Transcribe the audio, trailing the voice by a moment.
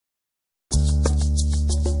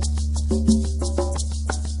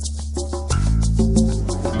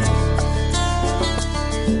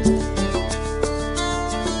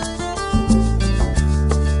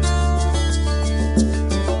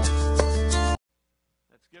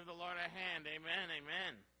give the Lord a hand. Amen,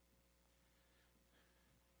 amen.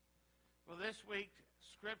 Well, this week's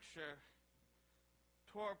scripture,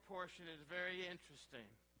 Torah portion, is very interesting.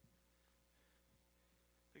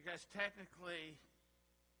 Because technically,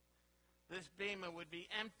 this bema would be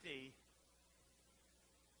empty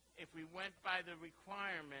if we went by the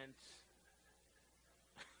requirements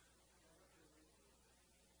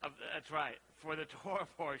of, that's right, for the Torah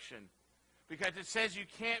portion. Because it says you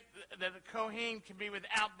can't, that the Kohen can be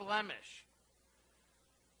without blemish.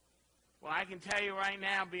 Well, I can tell you right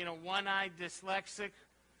now, being a one-eyed dyslexic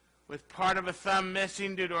with part of a thumb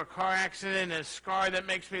missing due to a car accident and a scar that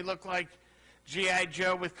makes me look like G.I.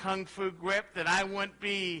 Joe with Kung Fu grip, that I wouldn't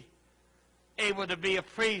be able to be a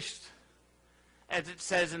priest, as it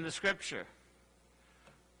says in the scripture.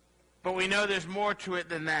 But we know there's more to it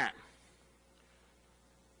than that.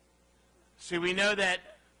 See, we know that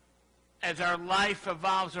as our life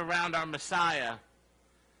evolves around our Messiah,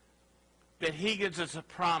 that he gives us a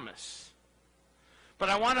promise. But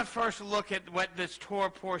I want to first look at what this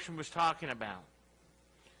Torah portion was talking about.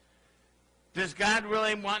 Does God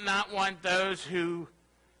really not want those who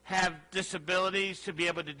have disabilities to be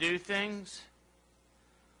able to do things?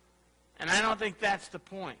 And I don't think that's the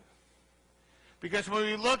point. Because when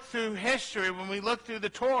we look through history, when we look through the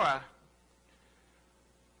Torah,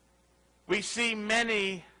 we see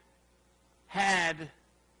many had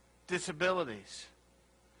disabilities.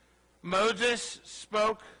 Moses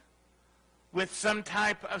spoke with some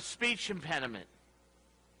type of speech impediment.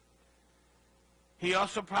 He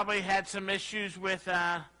also probably had some issues with,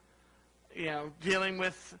 dealing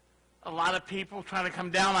with a lot of people trying to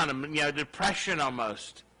come down on him, depression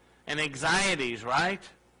almost, and anxieties, right?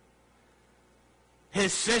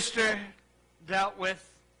 His sister dealt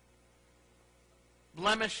with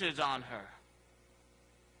blemishes on her.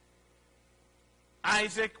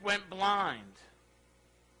 Isaac went blind.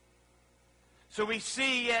 So we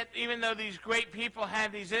see yet, even though these great people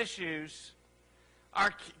had these issues,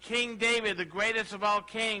 our King David, the greatest of all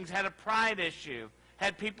kings, had a pride issue,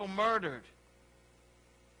 had people murdered.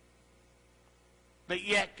 But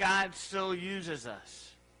yet God still uses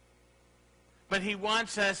us. But he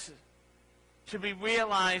wants us to be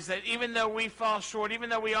realized that even though we fall short,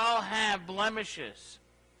 even though we all have blemishes,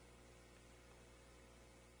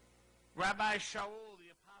 Rabbi Shaul,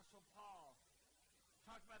 the Apostle Paul,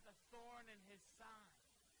 talked about the thorn in his side.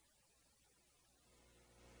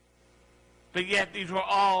 But yet these were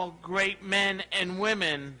all great men and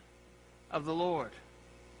women of the Lord.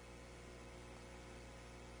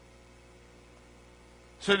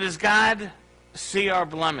 So does God see our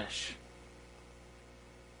blemish?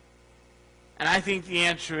 And I think the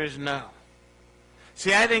answer is no.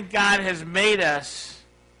 See, I think God has made us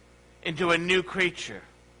into a new creature.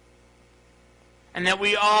 And that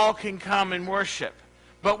we all can come and worship.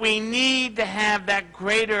 But we need to have that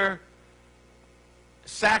greater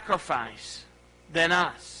sacrifice than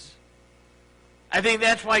us. I think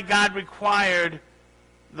that's why God required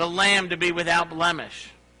the lamb to be without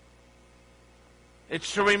blemish.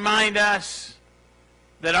 It's to remind us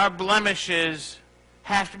that our blemishes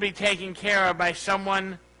have to be taken care of by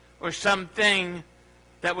someone or something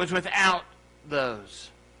that was without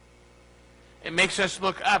those. It makes us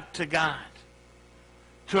look up to God,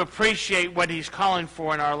 to appreciate what he's calling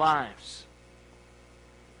for in our lives.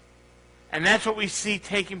 And that's what we see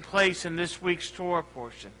taking place in this week's Torah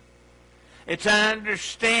portion. It's an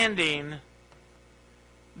understanding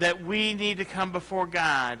that we need to come before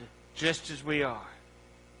God just as we are.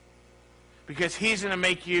 Because he's going to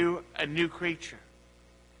make you a new creature.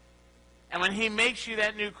 And when he makes you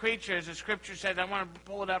that new creature, as the scripture says, I want to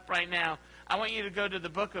pull it up right now. I want you to go to the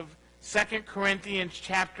book of 2 Corinthians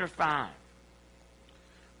chapter 5.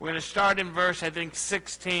 We're going to start in verse,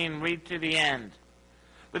 16, read to the end.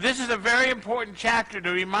 But this is a very important chapter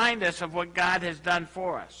to remind us of what God has done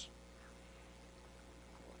for us.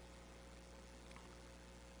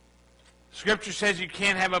 Scripture says you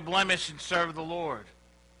can't have a blemish and serve the Lord.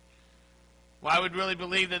 Well, I would really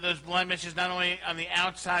believe that those blemishes, not only on the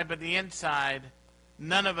outside but the inside,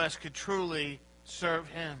 none of us could truly serve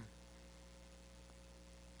him.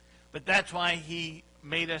 But that's why he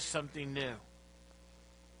made us something new.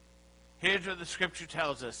 Here's what the scripture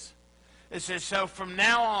tells us. It says, so from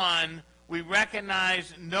now on, we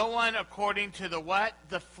recognize no one according to the what?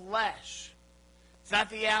 The flesh. It's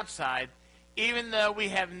not the outside. Even though we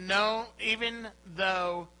have known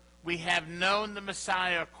the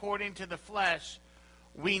Messiah according to the flesh,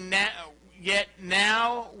 we no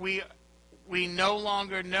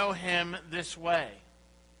longer know him this way.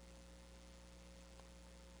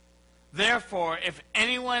 Therefore, if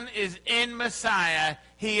anyone is in Messiah,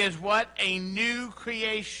 He is what? A new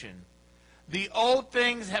creation. The old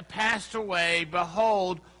things have passed away.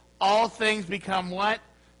 Behold, all things become what?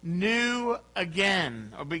 New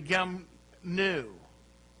again, or become new.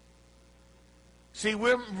 See,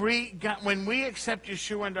 when we accept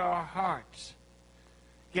Yeshua into our hearts,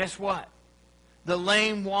 guess what? The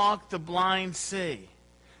lame walk, the blind see.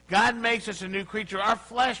 God makes us a new creature. Our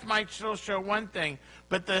flesh might still show one thing,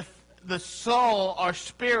 but the soul, our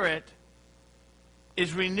spirit,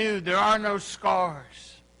 is renewed. There are no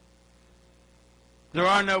scars. There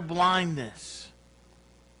are no blindness.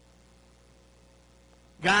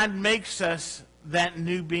 God makes us that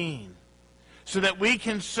new being so that we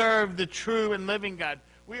can serve the true and living God.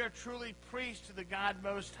 We are truly priests to the God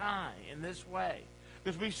Most High in this way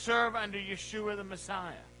because we serve under Yeshua the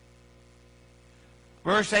Messiah.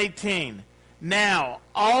 Verse 18, now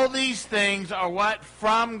all these things are what?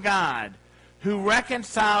 From God, who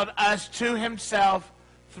reconciled us to himself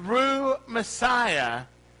through Messiah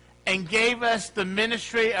and gave us the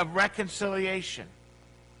ministry of reconciliation.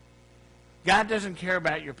 God doesn't care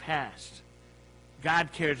about your past.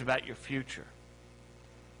 God cares about your future.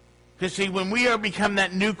 Because see, when we are become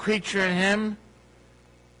that new creature in him,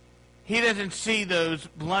 he doesn't see those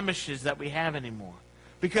blemishes that we have anymore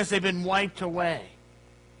because they've been wiped away.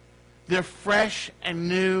 They're fresh and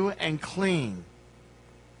new and clean.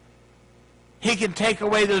 He can take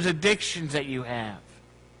away those addictions that you have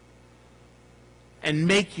and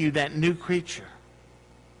make you that new creature.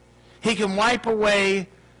 He can wipe away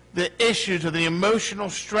the issues of the emotional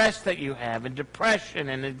stress that you have and depression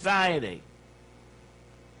and anxiety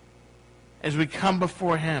as we come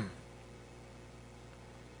before him.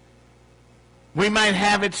 We might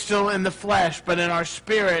have it still in the flesh, but in our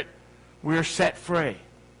spirit, we're set free.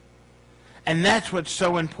 And that's what's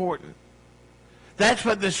so important. That's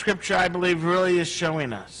what the scripture, I believe, really is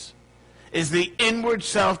showing us, is the inward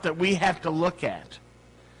self that we have to look at.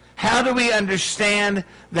 How do we understand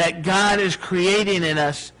that God is creating in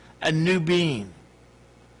us a new being?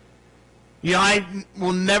 You know, I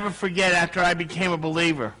will never forget after I became a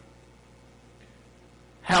believer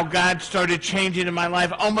how God started changing in my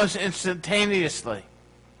life almost instantaneously.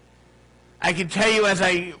 I can tell you as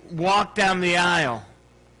I walked down the aisle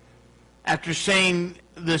after saying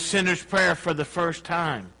the sinner's prayer for the first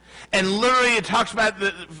time. And literally it talks about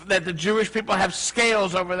that the Jewish people have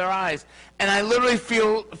scales over their eyes. And I literally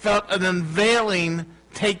felt an unveiling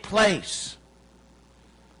take place.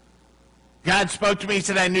 God spoke to me. He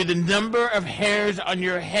said, I knew the number of hairs on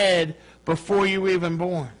your head before you were even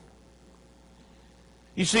born.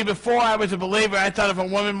 You see, before I was a believer, I thought if a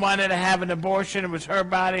woman wanted to have an abortion, it was her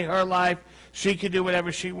body, her life. She could do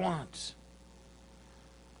whatever she wants.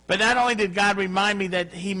 But not only did God remind me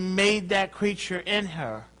that he made that creature in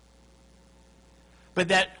her, but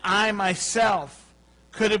that I myself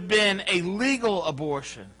could have been a legal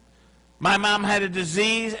abortion. My mom had a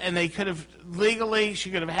disease, and they could have legally,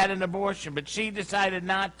 she could have had an abortion, but she decided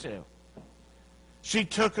not to. She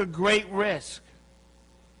took a great risk.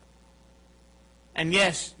 And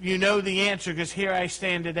yes, you know the answer because here I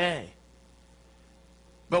stand today.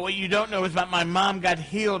 But what you don't know is that my mom got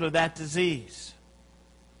healed of that disease.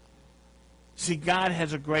 See, God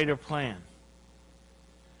has a greater plan.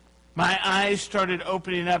 My eyes started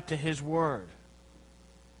opening up to his word.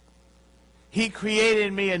 He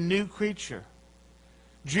created me a new creature.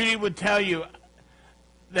 Judy would tell you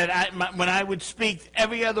that when I would speak,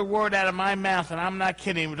 every other word out of my mouth, and I'm not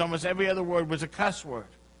kidding, it was almost every other word was a cuss word.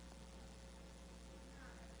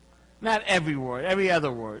 Not every word, every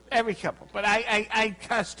other word, every couple. But I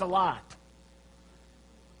cussed a lot.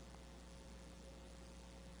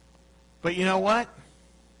 But you know what?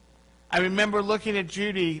 I remember looking at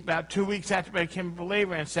Judy about 2 weeks after I became a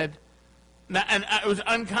believer and said, and I was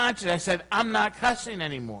unconscious, I said, I'm not cussing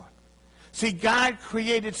anymore. See, God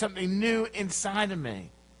created something new inside of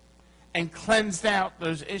me and cleansed out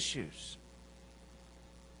those issues.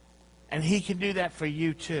 And he can do that for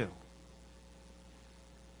you too.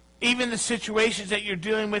 Even the situations that you're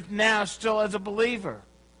dealing with now still as a believer,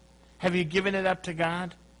 have you given it up to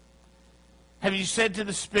God? Have you said to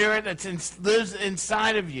the Spirit that lives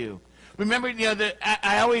inside of you? Remember, you know,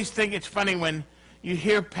 I always think it's funny when you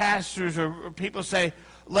hear pastors or people say,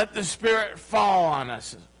 let the Spirit fall on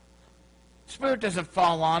us. The Spirit doesn't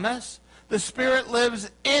fall on us. The Spirit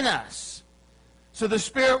lives in us. So the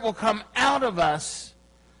Spirit will come out of us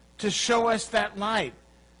to show us that light.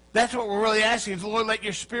 That's what we're really asking is, Lord, let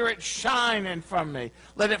your Spirit shine in from me.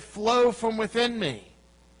 Let it flow from within me.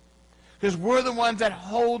 Because we're the ones that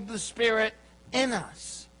hold the Spirit in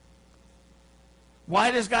us.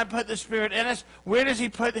 Why does God put the Spirit in us? Where does he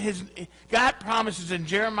put his... God promises in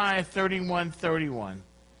Jeremiah 31:31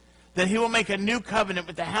 that he will make a new covenant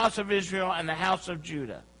with the house of Israel and the house of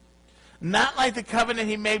Judah. Not like the covenant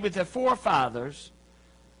he made with the forefathers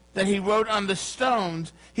that he wrote on the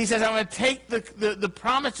stones. He says, I'm going to take the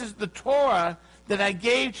promises, the Torah that I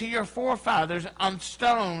gave to your forefathers on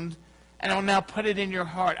stones, and I'll now put it in your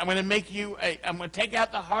heart. I'm going to take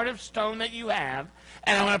out the heart of stone that you have,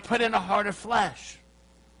 and I'm going to put in a heart of flesh.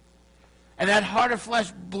 And that heart of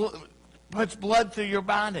flesh puts blood through your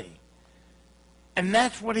body. And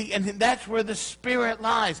that's where the Spirit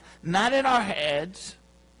lies, not in our heads.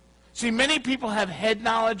 See, many people have head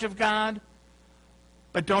knowledge of God,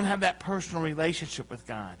 but don't have that personal relationship with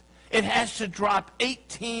God. It has to drop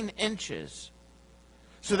 18 inches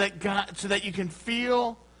so that you can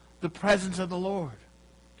feel the presence of the Lord.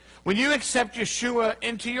 When you accept Yeshua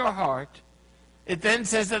into your heart, it then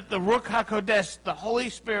says that the Ruach HaKodesh, the Holy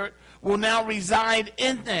Spirit, will now reside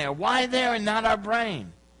in there. Why there and not our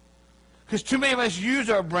brain? Because too many of us use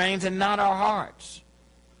our brains and not our hearts.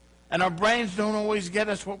 And our brains don't always get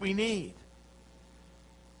us what we need.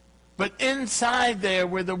 But inside there,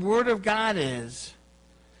 where the Word of God is,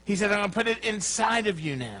 he said, I'm going to put it inside of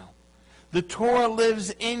you now. The Torah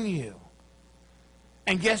lives in you.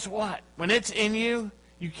 And guess what? When it's in you,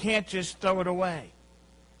 you can't just throw it away.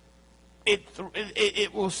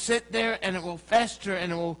 It will sit there and it will fester,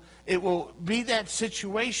 and it will be that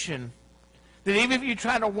situation that even if you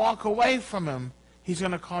try to walk away from him, he's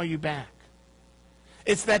going to call you back.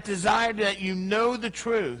 It's that desire that you know the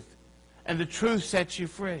truth, and the truth sets you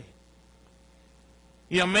free.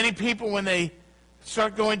 You know, many people, when they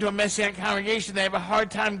start going to a Messianic congregation, they have a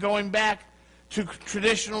hard time going back to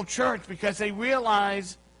traditional church because they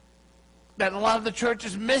realize that a lot of the church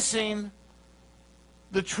is missing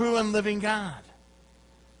the true and living God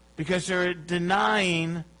because they're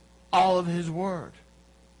denying all of his word.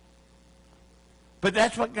 But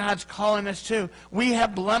that's what God's calling us to. We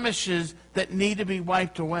have blemishes that need to be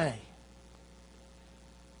wiped away.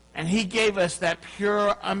 And he gave us that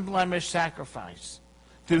pure, unblemished sacrifice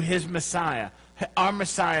through his Messiah, our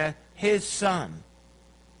Messiah, his Son.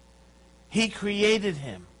 He created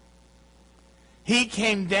him. He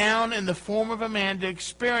came down in the form of a man to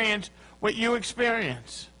experience what you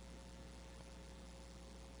experience.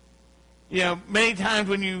 You know, many times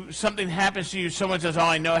when something happens to you, someone says, oh,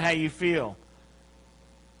 I know how you feel.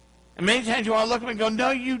 And many times you want to look at them and go,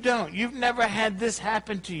 no, you don't. You've never had this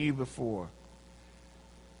happen to you before.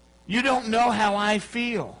 You don't know how I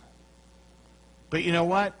feel. But you know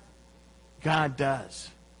what? God does.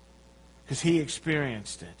 Because he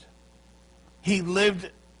experienced it. He lived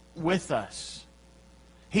with us.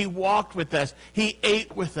 He walked with us. He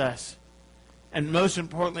ate with us. And most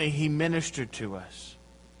importantly, he ministered to us.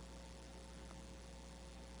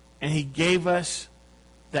 And he gave us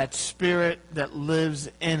that Spirit that lives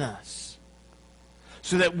in us,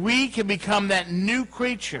 so that we can become that new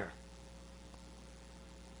creature,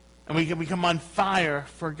 and we can become on fire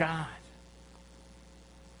for God.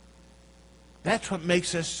 That's what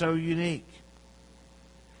makes us so unique.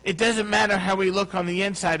 It doesn't matter how we look on the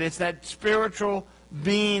inside. It's that spiritual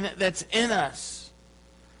being that's in us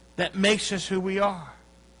that makes us who we are.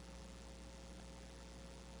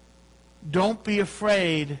 Don't be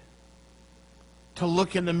afraid to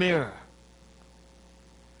look in the mirror,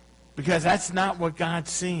 because that's not what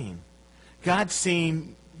God's seeing. God's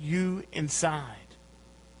seeing you inside.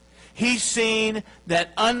 He's seeing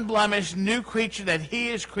that unblemished new creature that he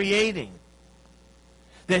is creating,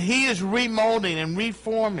 that he is remolding and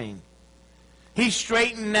reforming. He's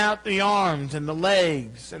straightening out the arms and the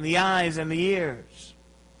legs and the eyes and the ears,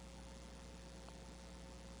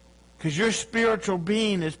 because your spiritual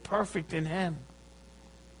being is perfect in him.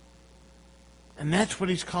 And that's what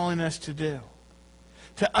he's calling us to do.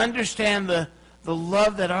 To understand the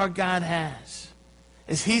love that our God has,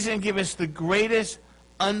 is he's going to give us the greatest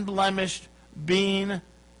unblemished being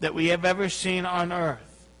that we have ever seen on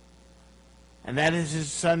earth. And that is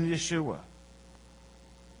his Son, Yeshua.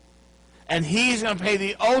 And he's going to pay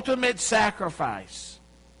the ultimate sacrifice.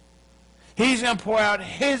 He's going to pour out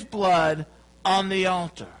his blood on the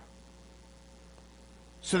altar,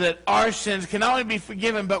 so that our sins can not only be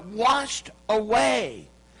forgiven, but washed away.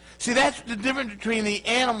 See, that's the difference between the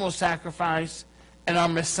animal sacrifice and our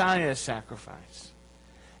Messiah sacrifice.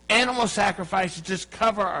 Animal sacrifices just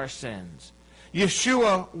cover our sins.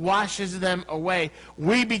 Yeshua washes them away.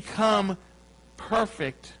 We become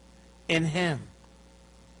perfect in him.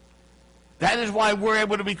 That is why we're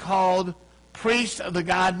able to be called priests of the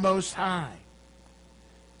God Most High.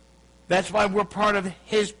 That's why we're part of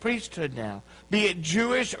his priesthood now. Be it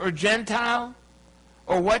Jewish or Gentile,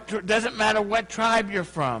 or doesn't matter what tribe you're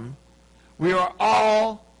from, we are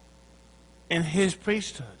all in his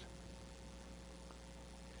priesthood.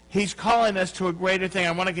 He's calling us to a greater thing.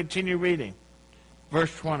 I want to continue reading.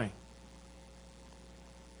 Verse 20.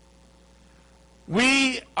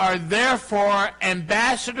 We are therefore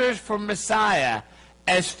ambassadors for Messiah,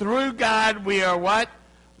 as through God we are what?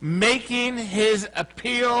 Making his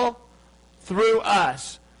appeal through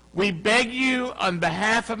us. We beg you on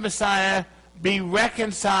behalf of Messiah, be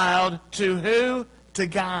reconciled to who? To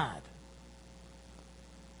God.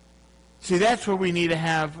 See, that's where we need to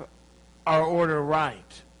have our order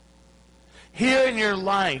right. Here in your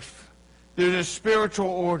life, there's a spiritual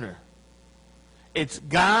order. It's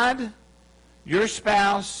God, your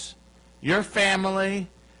spouse, your family.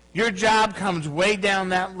 Your job comes way down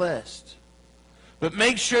that list. But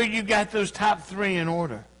make sure you got those top 3 in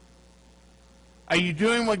order. Are you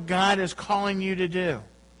doing what God is calling you to do?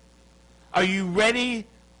 Are you ready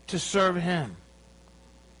to serve him?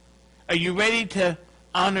 Are you ready to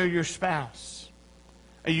honor your spouse?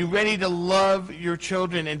 Are you ready to love your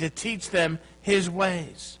children and to teach them his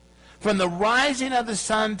ways? From the rising of the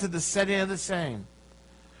sun to the setting of the same,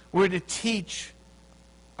 we're to teach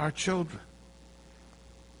our children.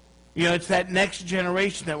 You know, it's that next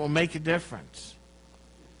generation that will make a difference.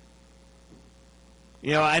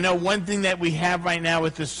 You know, I know one thing that we have right now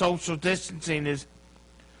with the social distancing is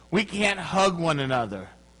we can't hug one another.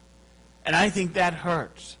 And I think that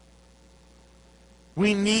hurts.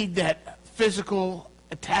 We need that physical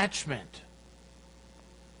attachment.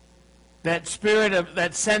 That spirit of,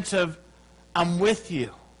 that sense of, I'm with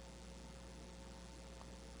you.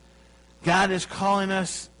 God is calling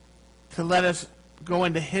us to let us go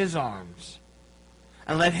into his arms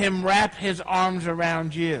and let him wrap his arms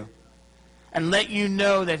around you and let you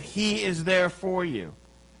know that he is there for you.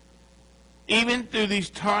 Even through these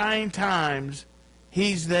trying times,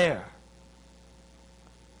 he's there.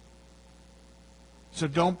 So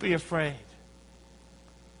don't be afraid.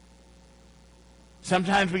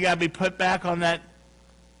 Sometimes we got to be put back on that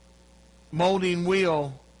molding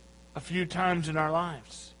wheel a few times in our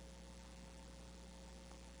lives.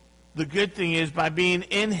 The good thing is, by being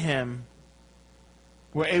in him,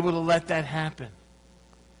 we're able to let that happen.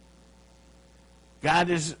 God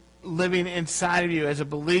is living inside of you as a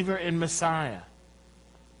believer in Messiah.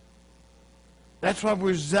 That's why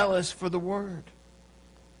we're zealous for the word.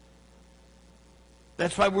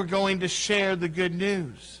 That's why we're going to share the good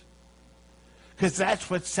news. Because that's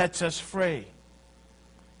what sets us free.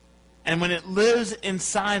 And when it lives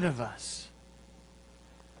inside of us,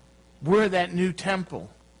 we're that new temple.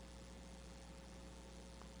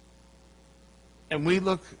 And we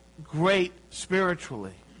look great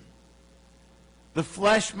spiritually. The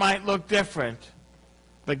flesh might look different,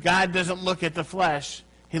 but God doesn't look at the flesh.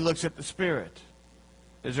 He looks at the spirit.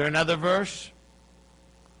 Is there another verse?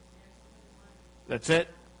 That's it?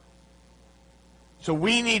 So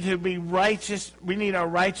we need to be righteous. We need our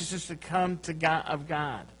righteousness to come to God, of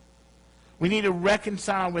God. We need to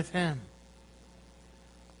reconcile with him.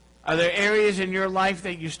 Are there areas in your life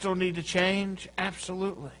that you still need to change?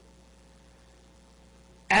 Absolutely.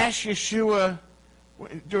 Ask Yeshua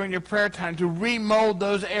during your prayer time to remold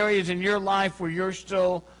those areas in your life where you're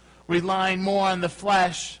still relying more on the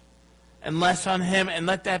flesh and less on him, and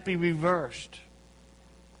let that be reversed.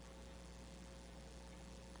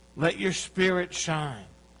 Let your spirit shine.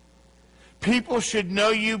 People should know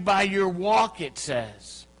you by your walk, it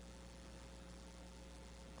says.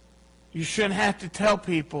 You shouldn't have to tell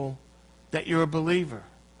people that you're a believer.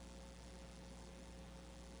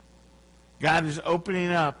 God is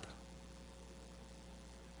opening up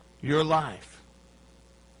your life.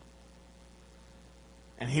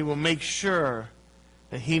 And he will make sure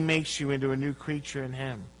that he makes you into a new creature in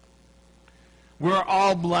him. We're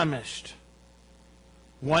all blemished,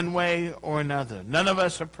 one way or another. None of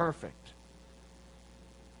us are perfect.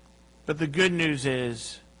 But the good news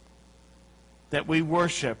is that we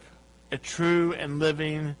worship a true and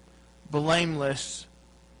living, blameless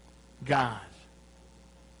God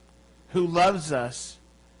who loves us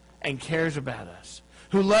and cares about us,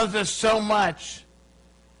 who loves us so much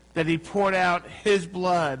that he poured out his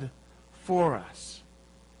blood for us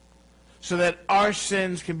so that our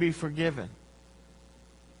sins can be forgiven,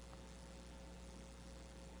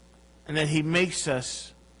 and that he makes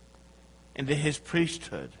us into his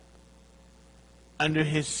priesthood under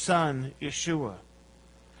his Son, Yeshua,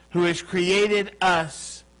 who has created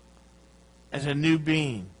us as a new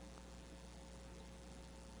being.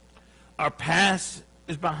 Our past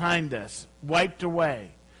is behind us, wiped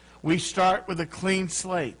away. We start with a clean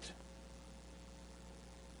slate.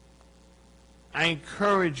 I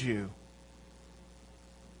encourage you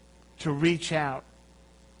to reach out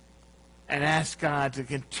and ask God to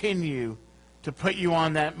continue to put you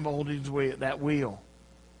on that molding wheel, that wheel.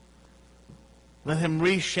 Let him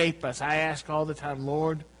reshape us. I ask all the time,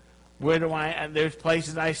 Lord, there's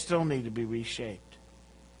places I still need to be reshaped.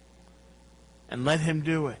 And let him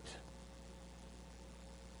do it.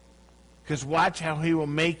 Because watch how he will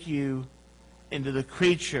make you into the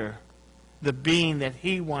creature, the being that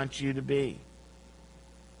he wants you to be.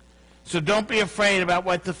 So don't be afraid about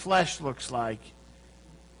what the flesh looks like.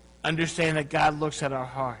 Understand that God looks at our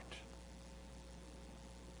heart.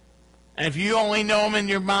 And if you only know him in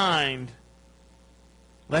your mind,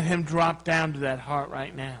 let him drop down to that heart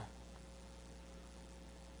right now.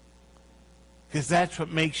 Because that's what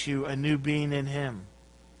makes you a new being in him.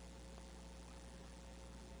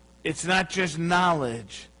 It's not just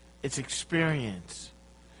knowledge, it's experience.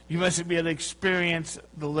 You must be able to experience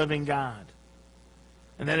the living God.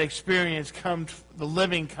 And that experience the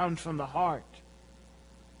living comes from the heart.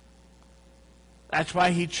 That's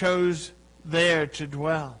why he chose there to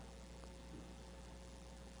dwell.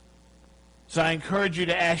 So I encourage you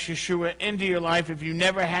to ask Yeshua into your life if you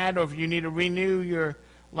never had, or if you need to renew your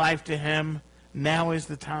life to him. Now is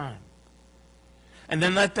the time. And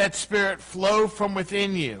then let that Spirit flow from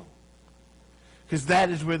within you, because that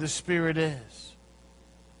is where the Spirit is.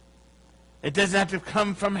 It doesn't have to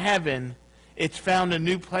come from heaven. It's found a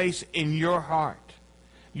new place in your heart.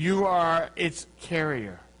 You are its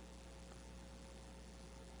carrier.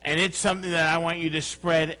 And it's something that I want you to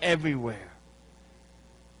spread everywhere.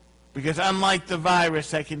 Because unlike the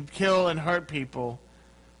virus that can kill and hurt people,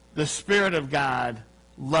 the Spirit of God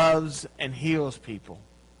loves and heals people.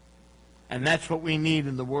 And that's what we need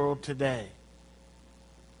in the world today.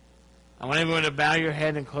 I want everyone to bow your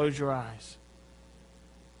head and close your eyes.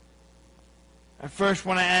 I first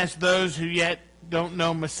want to ask those who yet don't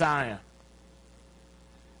know Messiah.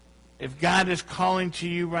 If God is calling to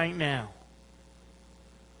you right now,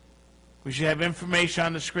 we should have information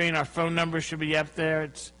on the screen. Our phone number should be up there.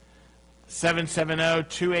 It's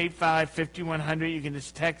 770-285-5100. You can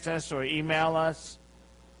just text us or email us.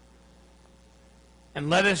 And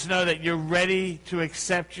let us know that you're ready to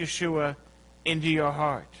accept Yeshua into your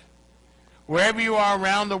heart. Wherever you are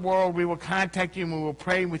around the world, we will contact you and we will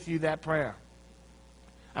pray with you that prayer.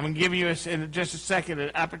 I'm going to give you, in just a second,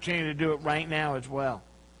 an opportunity to do it right now as well.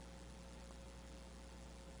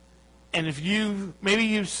 And if maybe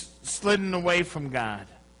you've slidden away from God.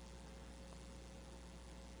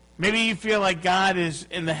 Maybe you feel like God is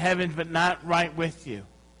in the heavens but not right with you.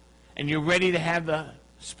 And you're ready to have the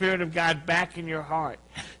Spirit of God back in your heart.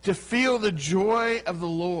 To feel the joy of the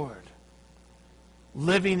Lord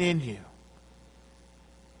living in you.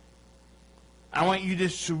 I want you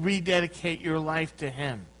just to rededicate your life to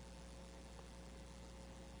him.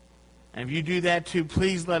 And if you do that too,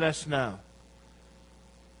 please let us know.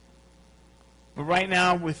 But right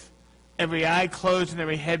now, with every eye closed and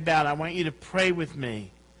every head bowed, I want you to pray with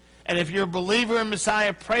me. And if you're a believer in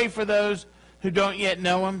Messiah, pray for those who don't yet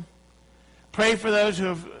know him. Pray for those who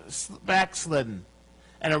have backslidden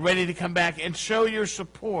and are ready to come back, and show your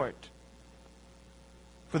support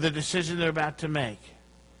for the decision they're about to make.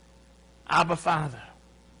 Abba, Father,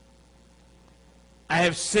 I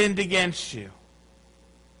have sinned against you.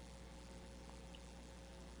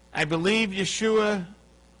 I believe Yeshua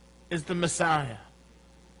is the Messiah,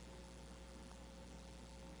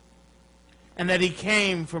 and that he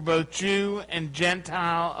came for both Jew and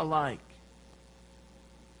Gentile alike.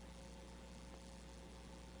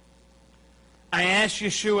 I ask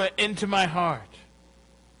Yeshua into my heart.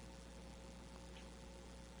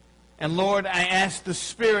 And Lord, I ask the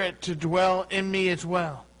Spirit to dwell in me as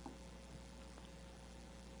well.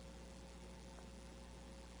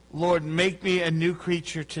 Lord, make me a new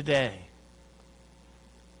creature today.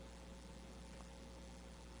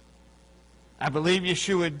 I believe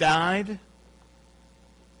Yeshua died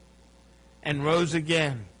and rose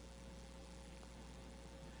again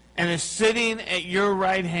and is sitting at your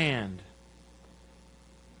right hand,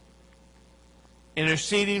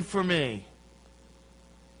 interceding for me.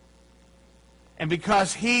 And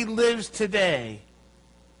because he lives today,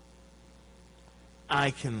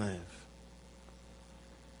 I can live.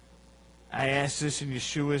 I ask this in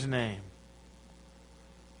Yeshua's name.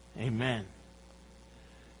 Amen.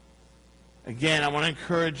 Again, I want to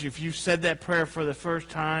encourage you, if you've said that prayer for the first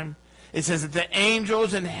time, it says that the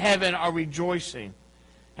angels in heaven are rejoicing,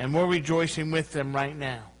 and we're rejoicing with them right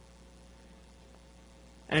now.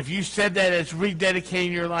 And if you said that as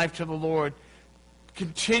rededicating your life to the Lord,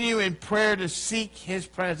 continue in prayer to seek his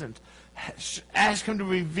presence. Ask him to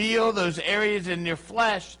reveal those areas in your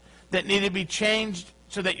flesh that need to be changed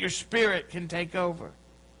so that your spirit can take over.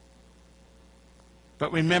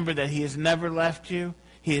 But remember that he has never left you.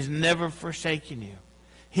 He has never forsaken you.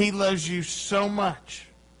 He loves you so much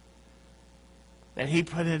that he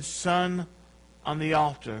put his Son on the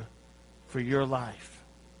altar for your life.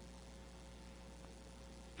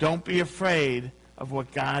 Don't be afraid of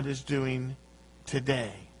what God is doing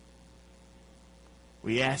today.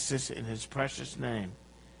 We ask this in his precious name.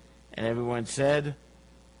 And everyone said,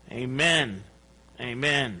 Amen.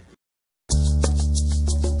 Amen.